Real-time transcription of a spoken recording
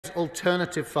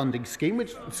alternative funding scheme,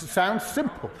 which sounds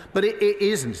simple, but it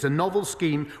isn't. It's a novel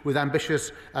scheme with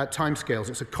ambitious timescales.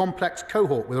 It's a complex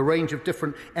cohort with a range of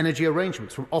different energy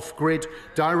arrangements, from off-grid,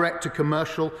 direct to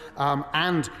commercial,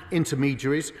 and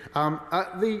intermediaries.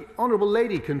 The Honourable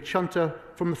Lady can chunter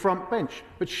from the front bench,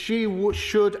 but she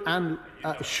should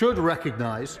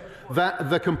recognise that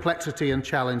the complexity and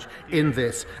challenge in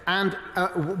this. And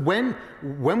when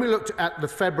we looked at the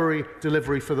February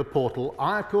delivery for the portal,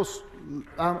 I, of course,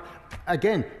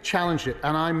 again challenged it,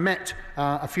 and I met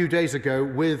a few days ago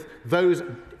with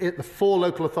the 4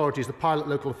 local authorities, the pilot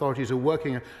local authorities who are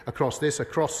working across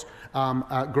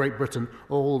Great Britain,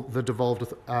 all the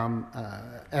devolved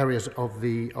areas of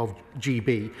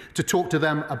GB, to talk to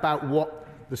them about what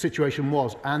the situation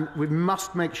was. And we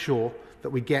must make sure that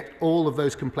we get all of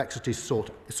those complexities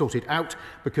sorted out,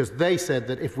 because they said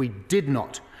that if we did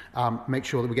not make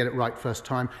sure that we get it right first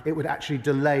time, it would actually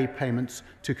delay payments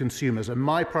to consumers. And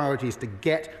my priority is to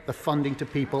get the funding to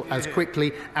people as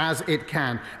quickly as it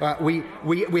can.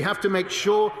 We have to make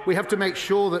sure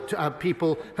that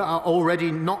people are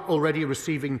not already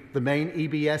receiving the main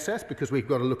EBSS, because we've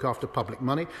got to look after public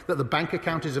money, that the bank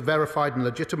account is verified and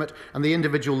legitimate, and the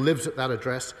individual lives at that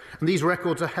address. And these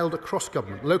records are held across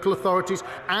government, local authorities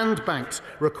and banks,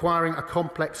 requiring a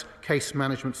complex case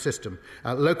management system.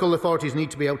 Local authorities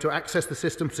need to be able to access the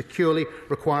system securely,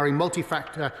 requiring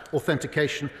multi-factor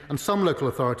authentication, and some local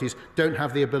authorities don't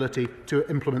have the ability to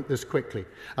implement this quickly.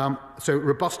 So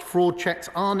robust fraud checks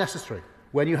are necessary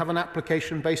when you have an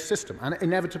application-based system. And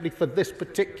inevitably for this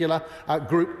particular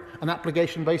group, an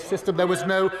application-based system, there was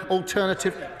no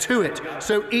alternative to it.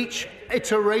 So each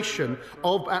iteration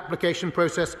of application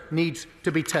process needs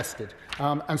to be tested.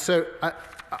 And so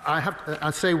I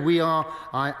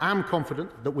am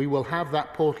confident that we will have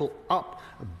that portal up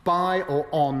by or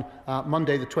on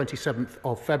Monday the 27th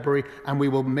of February, and we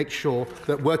will make sure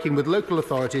that, working with local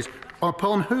authorities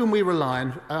upon whom we rely,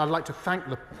 and I'd like to thank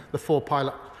the 4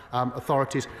 pilot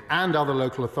authorities and other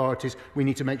local authorities, we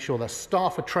need to make sure their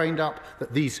staff are trained up,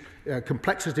 that these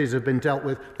complexities have been dealt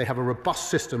with, they have a robust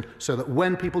system, so that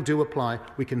when people do apply,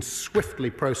 we can swiftly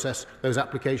process those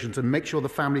applications and make sure the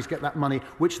families get that money,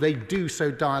 which they do so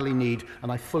direly need.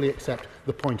 And I fully accept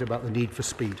the point about the need for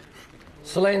speed.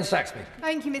 Selene Saxby.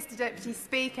 Thank you, Mr Deputy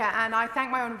Speaker, and I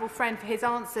thank my honourable friend for his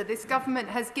answer. This government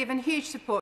has given huge support